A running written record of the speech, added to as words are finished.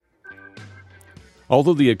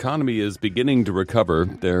Although the economy is beginning to recover,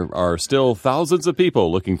 there are still thousands of people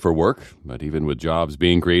looking for work. But even with jobs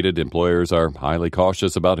being created, employers are highly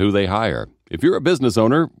cautious about who they hire. If you're a business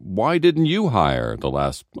owner, why didn't you hire the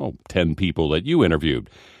last 10 people that you interviewed?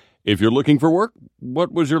 If you're looking for work,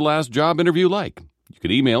 what was your last job interview like? You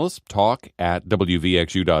can email us,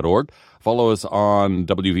 talk@wvxu.org. Follow us on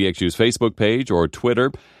WVXU's Facebook page or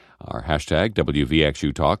Twitter, our hashtag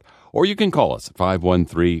WVXUTalk. Or you can call us at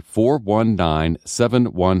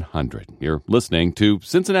 513-419-7100. You're listening to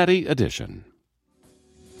Cincinnati Edition.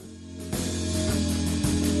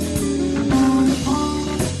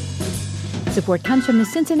 Support comes from the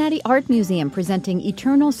Cincinnati Art Museum, presenting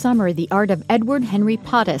Eternal Summer, the art of Edward Henry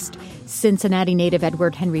Pottist. Cincinnati native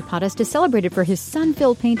Edward Henry Pottist is celebrated for his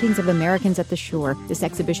sun-filled paintings of Americans at the shore. This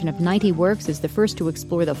exhibition of 90 works is the first to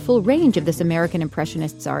explore the full range of this American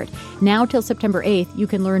Impressionist's art. Now till September 8th, you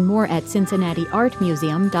can learn more at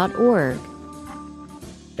cincinnatiartmuseum.org.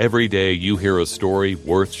 Every day you hear a story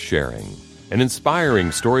worth sharing. An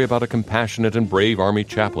inspiring story about a compassionate and brave Army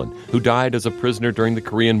chaplain who died as a prisoner during the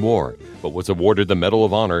Korean War, but was awarded the Medal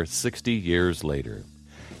of Honor 60 years later.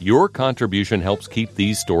 Your contribution helps keep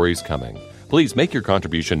these stories coming. Please make your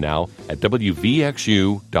contribution now at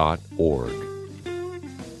wvxu.org.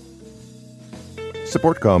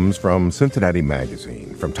 Support comes from Cincinnati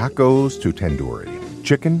Magazine. From tacos to tandoori,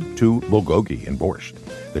 chicken to bulgogi and borscht.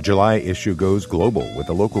 The July issue goes global with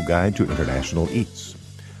a local guide to international eats,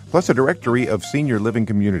 plus a directory of senior living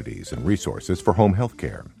communities and resources for home health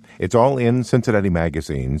care. It's all in Cincinnati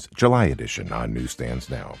Magazine's July edition on newsstands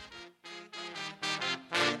now.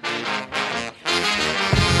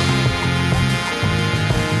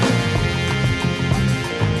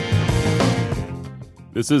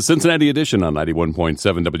 This is Cincinnati Edition on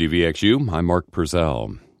 91.7 WVXU. I'm Mark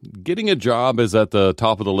Purcell. Getting a job is at the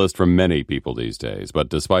top of the list for many people these days, but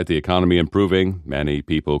despite the economy improving, many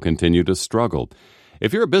people continue to struggle.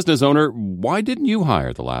 If you're a business owner, why didn't you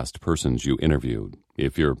hire the last persons you interviewed?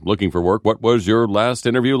 If you're looking for work, what was your last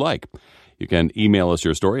interview like? You can email us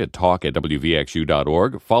your story at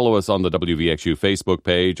talk@wvxu.org. Follow us on the WVXU Facebook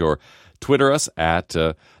page or Twitter us at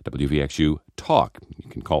WVXU Talk. You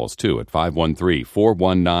can call us too at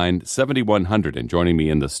 513-419-7100. And joining me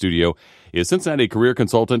in the studio is Cincinnati career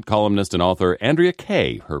consultant, columnist, and author Andrea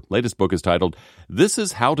Kay. Her latest book is titled, This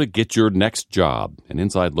is How to Get Your Next Job, an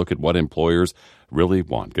inside look at what employers really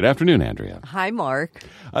want. Good afternoon, Andrea. Hi, Mark.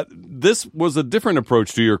 This was a different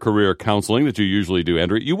approach to your career counseling that you usually do,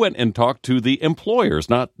 Andrea. You went and talked to the employers,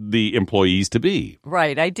 not the employees-to-be.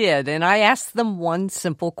 Right, I did. And I asked them one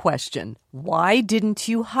simple question. Why didn't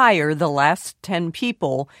you hire the last 10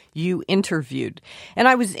 people you interviewed? And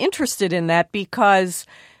I was interested in that because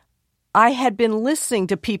I had been listening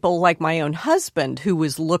to people like my own husband, who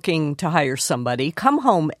was looking to hire somebody, come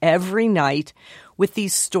home every night with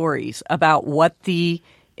these stories about what the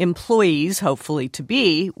employees, hopefully to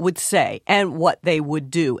be, would say and what they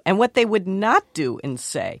would do and what they would not do and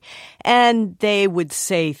say. And they would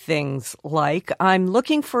say things like, I'm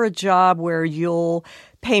looking for a job where you'll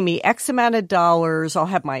pay me X amount of dollars, I'll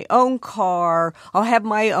have my own car, I'll have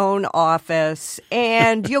my own office,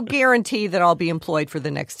 and you'll guarantee that I'll be employed for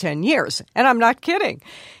the next 10 years. And I'm not kidding.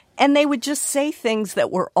 And they would just say things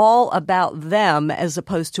that were all about them as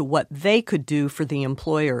opposed to what they could do for the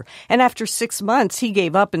employer. And after 6 months, he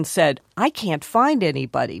gave up and said, I can't find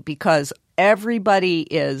anybody because everybody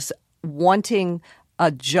is wanting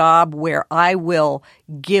a job where I will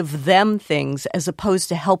give them things as opposed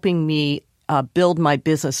to helping me build my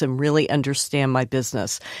business and really understand my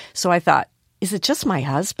business. So I thought, is it just my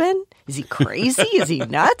husband? Is he crazy? Is he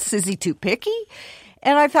nuts? Is he too picky?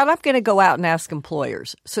 And I thought, I'm going to go out and ask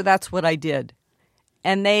employers. So that's what I did.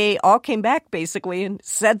 And they all came back basically and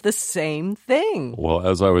said the same thing. Well,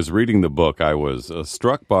 as I was reading the book, I was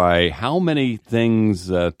struck by how many things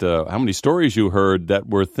how many stories you heard that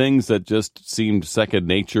were things that just seemed second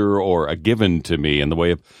nature or a given to me in the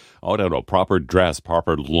way of, I don't know, proper dress,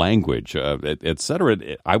 proper language, et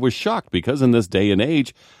cetera. I was shocked because in this day and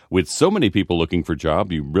age, with so many people looking for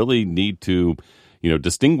jobs, you really need to,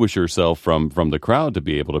 distinguish yourself from the crowd to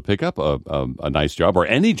be able to pick up a nice job or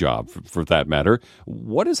any job for that matter.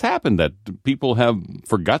 What has happened that people have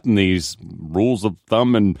forgotten these rules of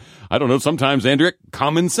thumb and, I don't know, sometimes, Andrea,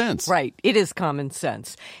 common sense? Right. It is common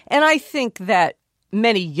sense. And I think that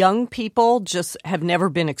many young people just have never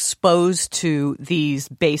been exposed to these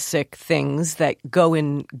basic things that go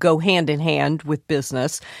hand in hand with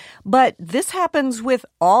business. But this happens with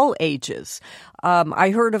all ages.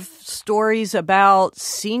 I heard of stories about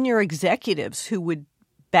senior executives who would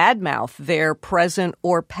badmouth their present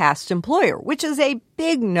or past employer, which is a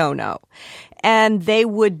big no-no. And they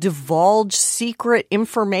would divulge secret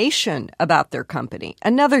information about their company,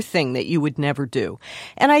 another thing that you would never do.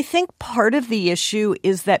 And I think part of the issue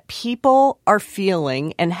is that people are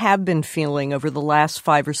feeling and have been feeling over the last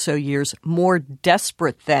 5 or so years more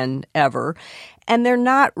desperate than ever. And they're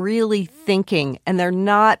not really thinking, and they're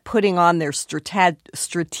not putting on their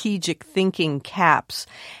strategic thinking caps.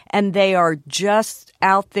 And they are just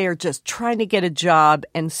out there just trying to get a job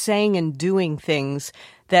and saying and doing things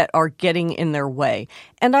that are getting in their way.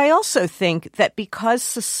 And I also think that because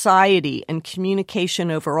society and communication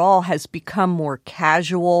overall has become more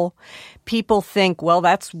casual, people think, well,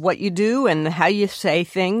 that's what you do and how you say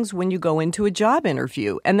things when you go into a job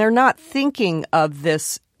interview. And they're not thinking of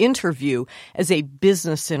this interview as a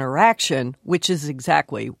business interaction, which is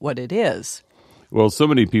exactly what it is. Well, so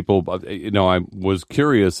many people, I was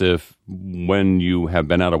curious if when you have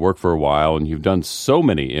been out of work for a while and you've done so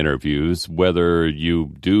many interviews, whether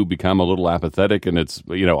you do become a little apathetic and it's,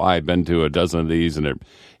 I've been to a dozen of these and,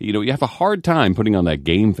 you have a hard time putting on that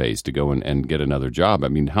game face to go and get another job. I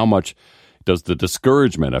mean, how much does the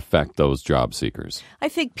discouragement affect those job seekers? I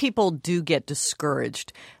think people do get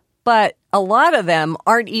discouraged. But a lot of them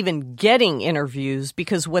aren't even getting interviews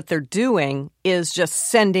because what they're doing is just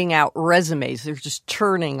sending out resumes. They're just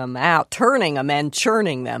turning them and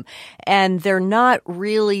churning them. And they're not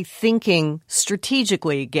really thinking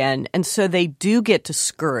strategically again. And so they do get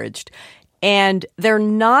discouraged. And they're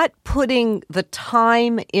not putting the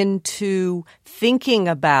time into thinking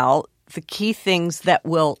about the key things that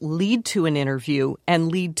will lead to an interview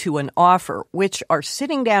and lead to an offer, which are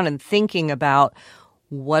sitting down and thinking about,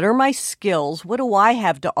 what are my skills? What do I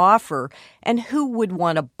have to offer? And who would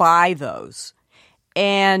want to buy those?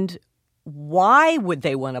 And why would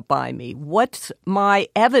they want to buy me? What's my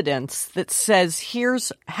evidence that says,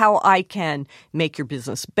 here's how I can make your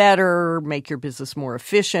business better, make your business more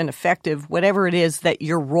efficient, effective, whatever it is that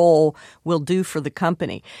your role will do for the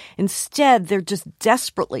company. Instead, they're just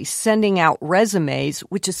desperately sending out resumes,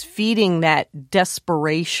 which is feeding that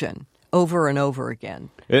desperation over and over again.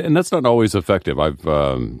 And that's not always effective. I've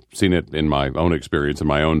seen it in my own experience, in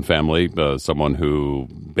my own family, someone who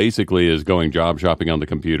basically is going job shopping on the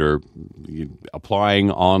computer,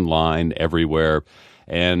 applying online everywhere.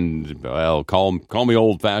 And, well, call me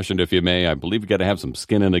old-fashioned if you may. I believe you got to have some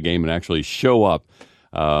skin in the game and actually show up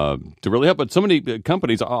to really help. But so many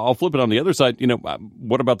companies, I'll flip it on the other side.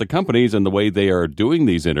 What about the companies and the way they are doing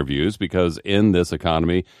these interviews? Because in this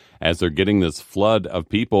economy, as they're getting this flood of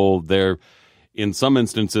people, in some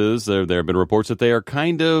instances, there have been reports that they are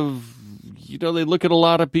kind of, they look at a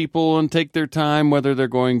lot of people and take their time whether they're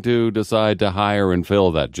going to decide to hire and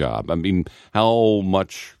fill that job. I mean, how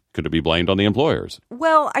much could it be blamed on the employers?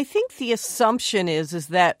 Well, I think the assumption is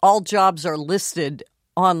that all jobs are listed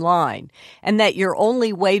online and that your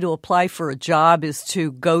only way to apply for a job is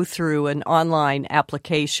to go through an online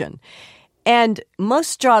application. And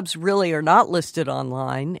most jobs really are not listed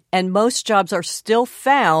online, and most jobs are still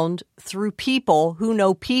found through people who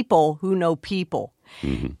know people who know people.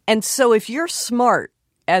 Mm-hmm. And so if you're smart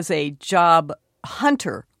as a job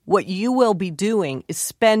hunter, what you will be doing is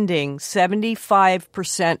spending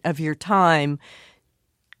 75% of your time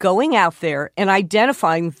going out there and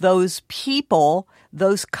identifying those people,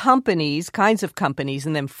 those companies, kinds of companies,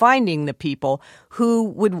 and then finding the people who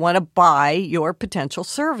would want to buy your potential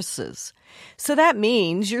services. So that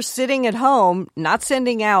means you're sitting at home, not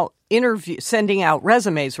sending out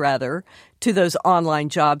resumes to those online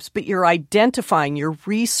jobs, but you're identifying, you're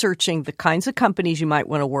researching the kinds of companies you might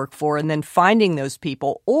want to work for and then finding those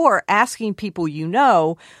people or asking people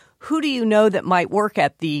who do you know that might work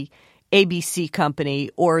at the ABC company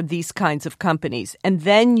or these kinds of companies. And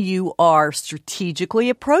then you are strategically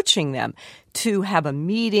approaching them to have a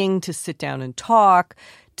meeting, to sit down and talk,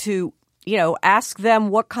 to ask them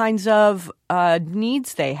what kinds of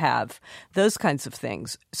needs they have, those kinds of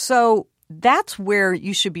things. So that's where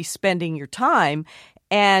you should be spending your time.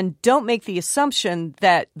 And don't make the assumption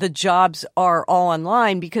that the jobs are all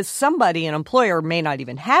online because an employer may not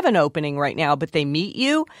even have an opening right now, but they meet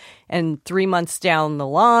you and 3 months down the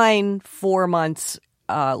line, 4 months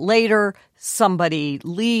later, somebody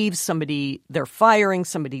leaves, they're firing,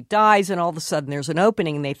 somebody dies, and all of a sudden there's an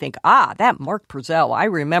opening and they think, that Mark Purcell, I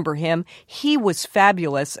remember him. He was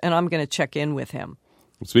fabulous and I'm going to check in with him.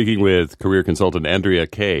 Speaking with career consultant Andrea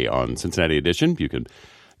Kay on Cincinnati Edition, you can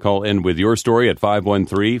call in with your story at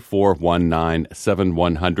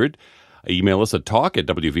 513-419-7100. Email us at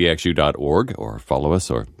talk@wvxu.org or follow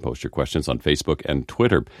us or post your questions on Facebook and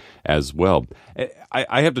Twitter as well.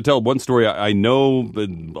 I have to tell one story. I know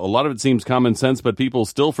a lot of it seems common sense, but people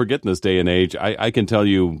still forget in this day and age. I can tell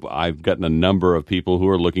you I've gotten a number of people who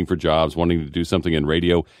are looking for jobs, wanting to do something in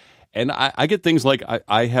radio. And I get things like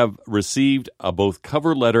I have received a both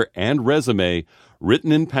cover letter and resume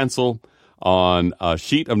written in pencil on a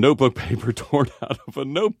sheet of notebook paper torn out of a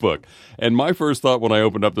notebook. And my first thought when I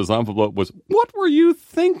opened up this envelope was, what were you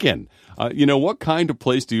thinking? What kind of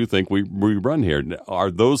place do you think we run here? Are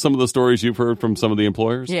those some of the stories you've heard from some of the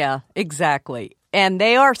employers? Yeah, exactly. And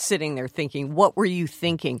they are sitting there thinking, what were you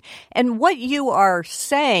thinking? And what you are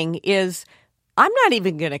saying is, I'm not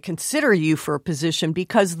even going to consider you for a position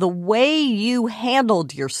because the way you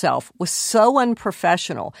handled yourself was so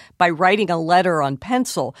unprofessional by writing a letter on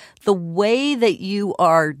pencil. The way that you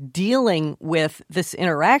are dealing with this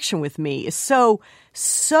interaction with me is so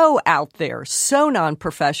out there, so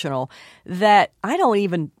non-professional that I don't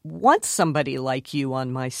even want somebody like you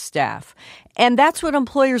on my staff. And that's what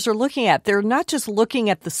employers are looking at. They're not just looking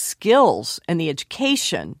at the skills and the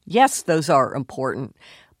education. Yes, those are important.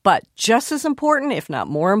 But just as important, if not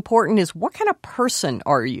more important, is what kind of person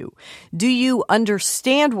are you? Do you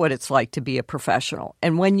understand what it's like to be a professional?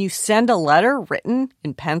 And when you send a letter written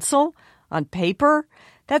in pencil on paper,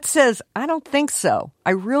 that says, I don't think so.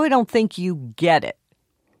 I really don't think you get it.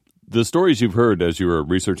 The stories you've heard as you were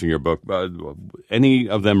researching your book, any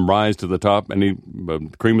of them rise to the top? Any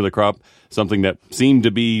cream of the crop? Something that seemed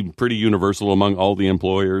to be pretty universal among all the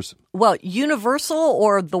employers? Well, universal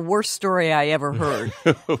or the worst story I ever heard?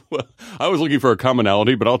 Well, I was looking for a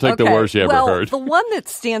commonality, but I'll take the worst you ever heard. The one that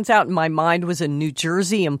stands out in my mind was a New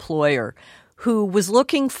Jersey employer who was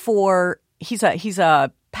looking for, he's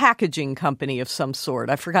a packaging company of some sort.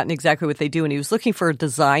 I've forgotten exactly what they do. And he was looking for a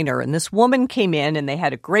designer. And this woman came in and they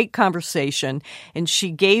had a great conversation. And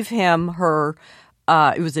she gave him her,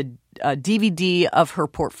 it was a DVD of her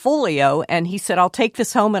portfolio. And he said, I'll take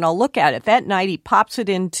this home and I'll look at it. That night, he pops it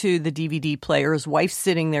into the DVD player. His wife's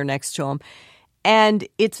sitting there next to him. And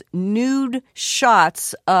it's nude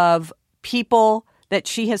shots of people that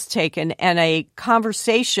she has taken and a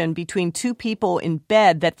conversation between two people in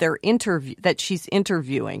bed that she's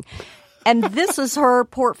interviewing. And this is her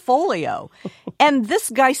portfolio. And this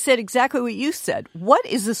guy said exactly what you said. What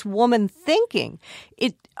is this woman thinking?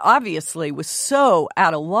 It obviously was so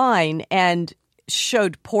out of line and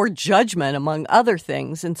showed poor judgment, among other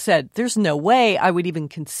things, and said, there's no way I would even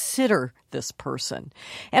consider this person.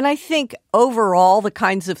 And I think overall, the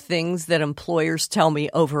kinds of things that employers tell me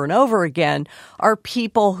over and over again are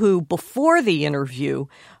people who, before the interview,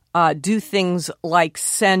 do things like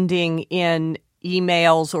sending in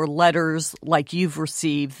emails or letters like you've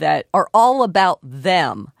received that are all about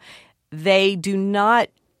them. They do not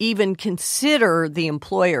even consider the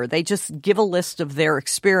employer. They just give a list of their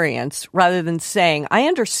experience rather than saying, I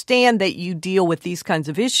understand that you deal with these kinds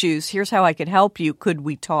of issues. Here's how I could help you. Could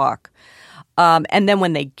we talk? And then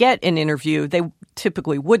when they get an interview, they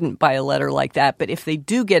typically wouldn't buy a letter like that. But if they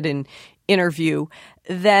do get an interview,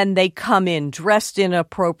 then they come in dressed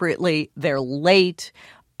inappropriately. They're late.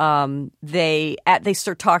 They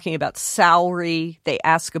start talking about salary. They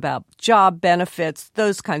ask about job benefits.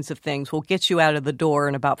 Those kinds of things will get you out of the door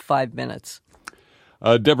in about 5 minutes.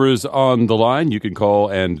 Deborah's on the line. You can call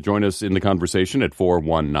and join us in the conversation at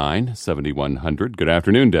 419-7100. Good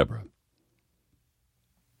afternoon, Deborah.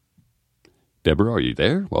 Deborah, are you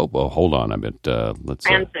there? Well, hold on a minute. Let's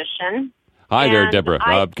transition. Hi there,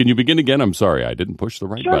 Deborah. Can you begin again? I'm sorry, I didn't push the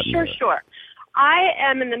right button. Sure. I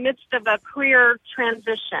am in the midst of a career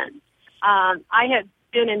transition. I had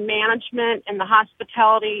been in management in the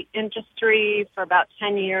hospitality industry for about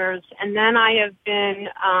 10 years, and then I have been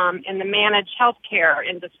in the managed healthcare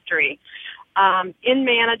industry in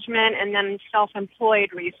management and then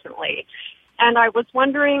self-employed recently. And I was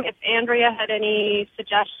wondering if Andrea had any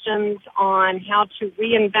suggestions on how to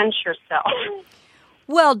reinvent yourself.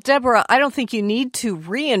 Well, Deborah, I don't think you need to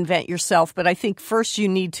reinvent yourself, but I think first you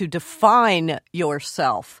need to define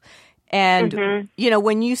yourself. And,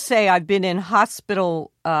 when you say I've been in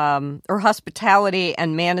hospital or hospitality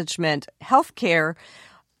and management healthcare,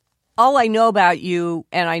 all I know about you,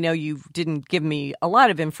 and I know you didn't give me a lot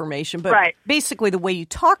of information, but basically the way you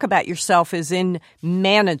talk about yourself is in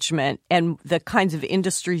management and the kinds of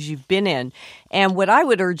industries you've been in. And what I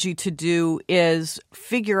would urge you to do is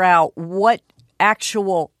figure out what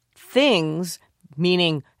actual things,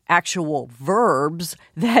 meaning actual verbs,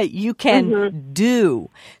 that you can do.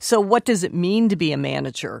 So what does it mean to be a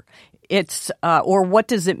manager? it's or what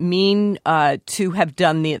does it mean to have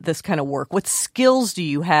done this kind of work? What skills do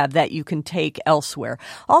you have that you can take elsewhere?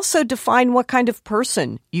 Also, define what kind of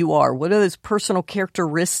person you are. What are those personal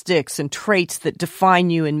characteristics and traits that define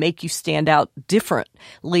you and make you stand out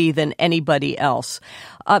differently than anybody else?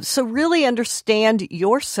 So really understand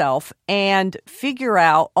yourself and figure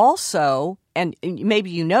out also, and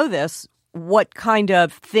maybe you know this, what kind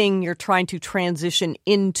of thing you're trying to transition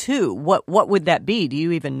into. What would that be? Do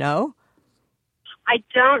you even know? I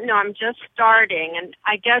don't know. I'm just starting, and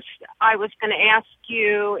I guess I was going to ask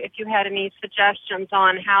you if you had any suggestions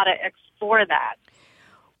on how to explore that.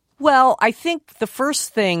 Well, I think the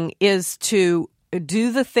first thing is to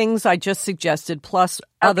do the things I just suggested, plus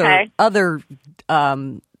other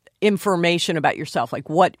information about yourself, like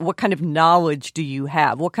what kind of knowledge do you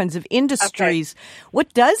have? What kinds of industries? Okay.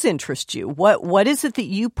 What does interest you? What is it that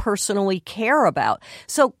you personally care about?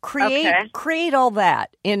 So create all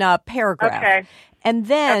that in a paragraph, and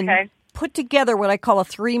then put together what I call a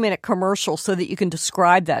 3-minute commercial so that you can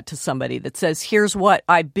describe that to somebody that says, here's what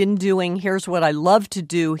I've been doing, here's what I love to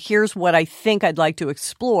do, here's what I think I'd like to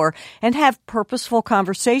explore, and have purposeful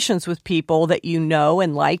conversations with people that you know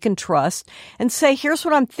and like and trust, and say, here's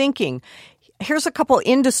what I'm thinking. Here's a couple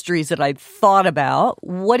industries that I've thought about.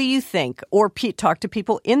 What do you think? Or talk to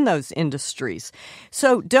people in those industries.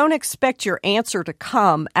 So don't expect your answer to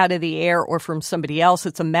come out of the air or from somebody else.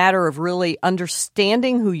 It's a matter of really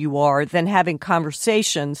understanding who you are, then having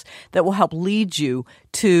conversations that will help lead you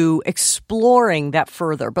to exploring that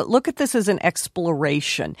further. But look at this as an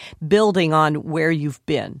exploration, building on where you've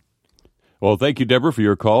been. Well, thank you, Deborah, for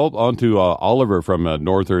your call. On to Oliver from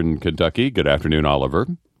northern Kentucky. Good afternoon, Oliver.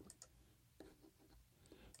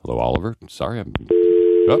 Hello, Oliver. Sorry.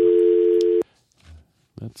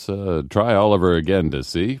 Let's try Oliver again to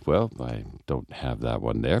see. Well, I don't have that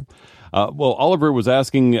one there. Well, Oliver was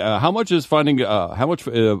asking how much is finding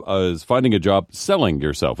a job selling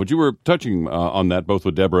yourself, which you were touching on that both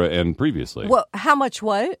with Deborah and previously. Well, how much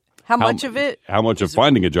what? How much of it? How much of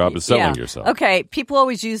finding a job is selling yourself? Okay, people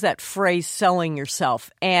always use that phrase, selling yourself,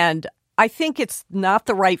 and I think it's not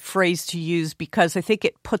the right phrase to use because I think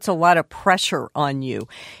it puts a lot of pressure on you.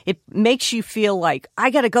 It makes you feel like,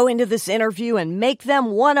 I got to go into this interview and make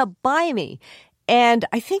them want to buy me. And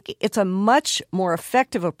I think it's a much more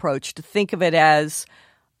effective approach to think of it as,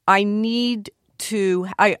 I'm going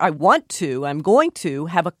to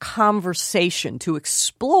have a conversation to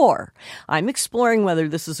explore. I'm exploring whether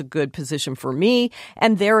this is a good position for me,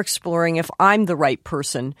 and they're exploring if I'm the right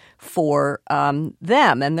person for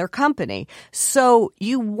them and their company. So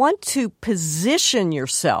you want to position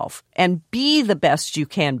yourself and be the best you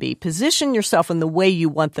can be. Position yourself in the way you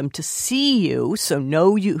want them to see you, so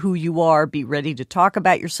know who you are, be ready to talk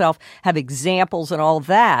about yourself, have examples and all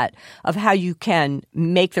that of how you can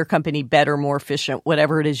make their company better, more efficient,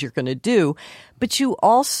 whatever it is you're going to do. But you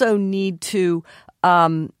also need to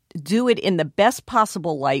do it in the best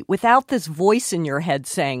possible light without this voice in your head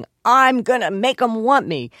saying, I'm going to make them want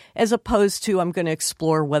me, as opposed to I'm going to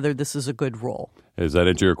explore whether this is a good role. Does that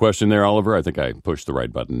answer your question there, Oliver? I think I pushed the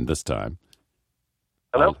right button this time.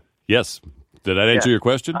 Hello? Yes. Did that answer your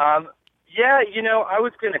question? Yeah, I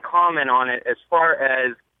was going to comment on it as far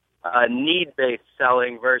as need-based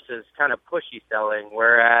selling versus kind of pushy selling,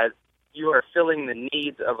 whereas you are filling the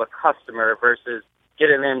needs of a customer versus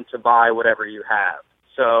getting them to buy whatever you have.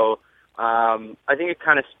 So I think it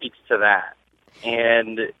kind of speaks to that.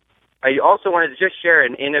 And I also wanted to just share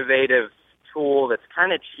an innovative tool that's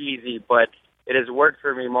kind of cheesy, but it has worked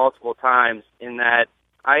for me multiple times in that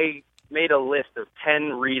I made a list of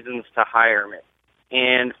 10 reasons to hire me.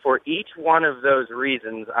 And for each one of those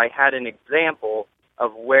reasons, I had an example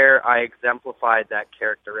of where I exemplified that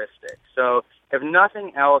characteristic. So if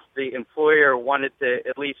nothing else, the employer wanted to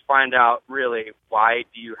at least find out really why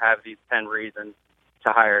do you have these 10 reasons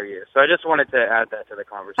to hire you. So I just wanted to add that to the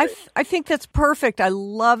conversation. I think that's perfect. I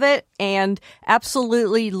love it. And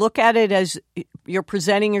absolutely look at it as you're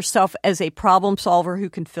presenting yourself as a problem solver who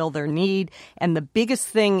can fill their need. And the biggest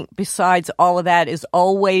thing besides all of that is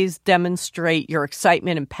always demonstrate your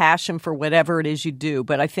excitement and passion for whatever it is you do.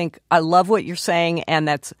 But I love what you're saying, and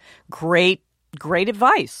that's great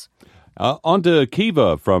advice. On to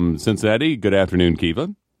Kiva from Cincinnati. Good afternoon,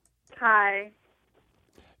 Kiva. Hi.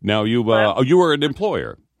 Now, you are an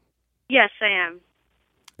employer. Yes, I am.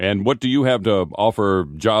 And what do you have to offer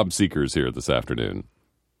job seekers here this afternoon?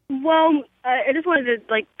 Well, I just wanted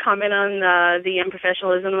to comment on the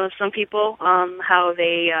unprofessionalism of some people, how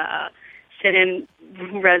they send in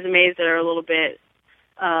resumes that are a little bit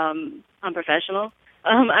unprofessional.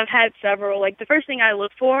 I've had several. Like, the first thing I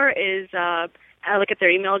look for is I look at their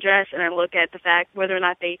email address, and I look at the fact whether or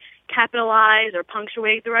not they capitalize or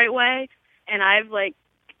punctuate the right way. And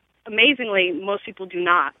amazingly, most people do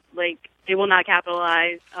not. Like, they will not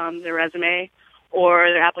capitalize their resume or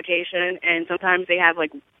their application, and sometimes they have,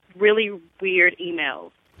 like, really weird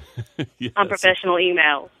emails, Yes. unprofessional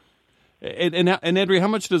emails. And Andrea, how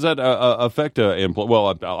much does that affect employee?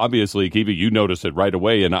 Well, obviously, Kiva, you notice it right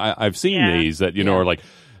away, and I've seen these that are like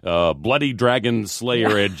Bloody Dragon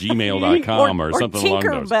Slayer at gmail.com or something along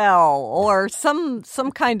those. Tinkerbell or some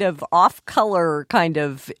kind of off-color kind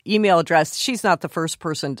of email address. She's not the first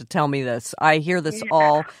person to tell me this. I hear this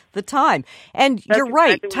all the time, and That's you're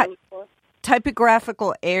right. exactly what I look for.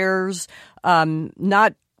 Typographical errors,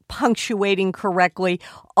 not punctuating correctly,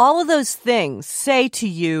 all of those things say to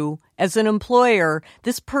you as an employer,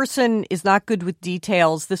 this person is not good with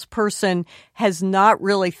details. This person has not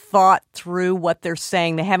really thought through what they're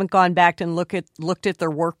saying. They haven't gone back and looked at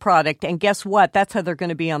their work product. And guess what? That's how they're going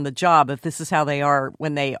to be on the job if this is how they are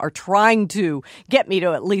when they are trying to get me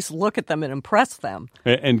to at least look at them and impress them.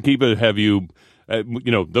 And Kiva, have you,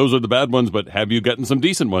 those are the bad ones, but have you gotten some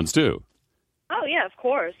decent ones too? Oh, yeah, of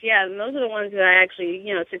course. Yeah, and those are the ones that I actually,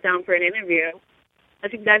 sit down for an interview.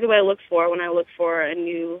 That's exactly what I look for when I look for a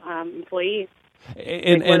new employee.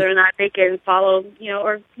 And whether or not they can follow,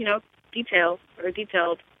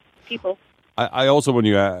 detailed people. I also want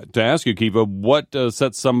to ask you, Kiva, what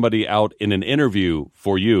sets somebody out in an interview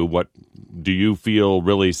for you? What do you feel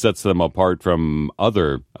really sets them apart from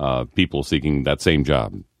other people seeking that same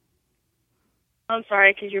job? I'm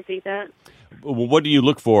sorry, could you repeat that? What do you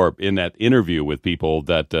look for in that interview with people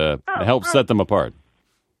that helps set them apart?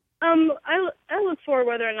 I look for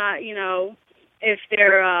whether or not if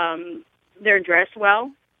they're dressed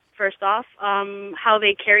well. First off, how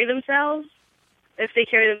they carry themselves. If they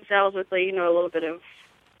carry themselves with a little bit of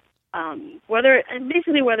whether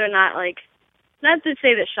or not not to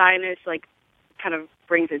say that shyness kind of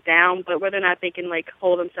brings it down, but whether or not they can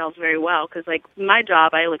hold themselves very well. Because my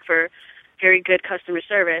job, I look for very good customer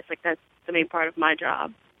service. That's the main part of my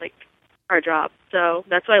job, our job. So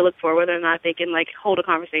that's what I look for, whether or not they can hold a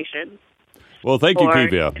conversation. Well, thank you,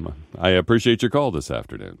 Kiva. I appreciate your call this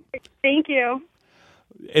afternoon. Thank you.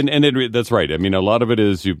 And that's right. I mean, a lot of it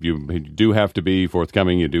is you do have to be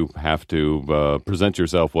forthcoming. You do have to present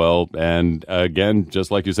yourself well. And again,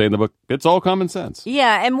 just like you say in the book, it's all common sense.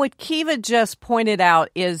 Yeah, and what Kiva just pointed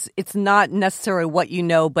out is it's not necessarily what you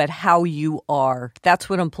know, but how you are. That's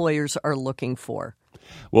what employers are looking for.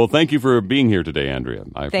 Well, thank you for being here today, Andrea.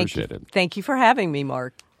 I appreciate it. Thank you for having me,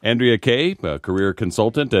 Mark. Andrea Kay, a career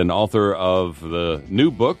consultant and author of the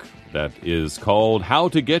new book that is called How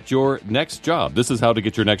to Get Your Next Job. This is How to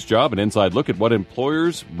Get Your Next Job, an inside look at what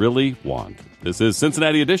employers really want. This is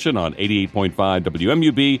Cincinnati Edition on 88.5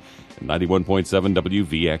 WMUB and 91.7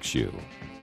 WVXU.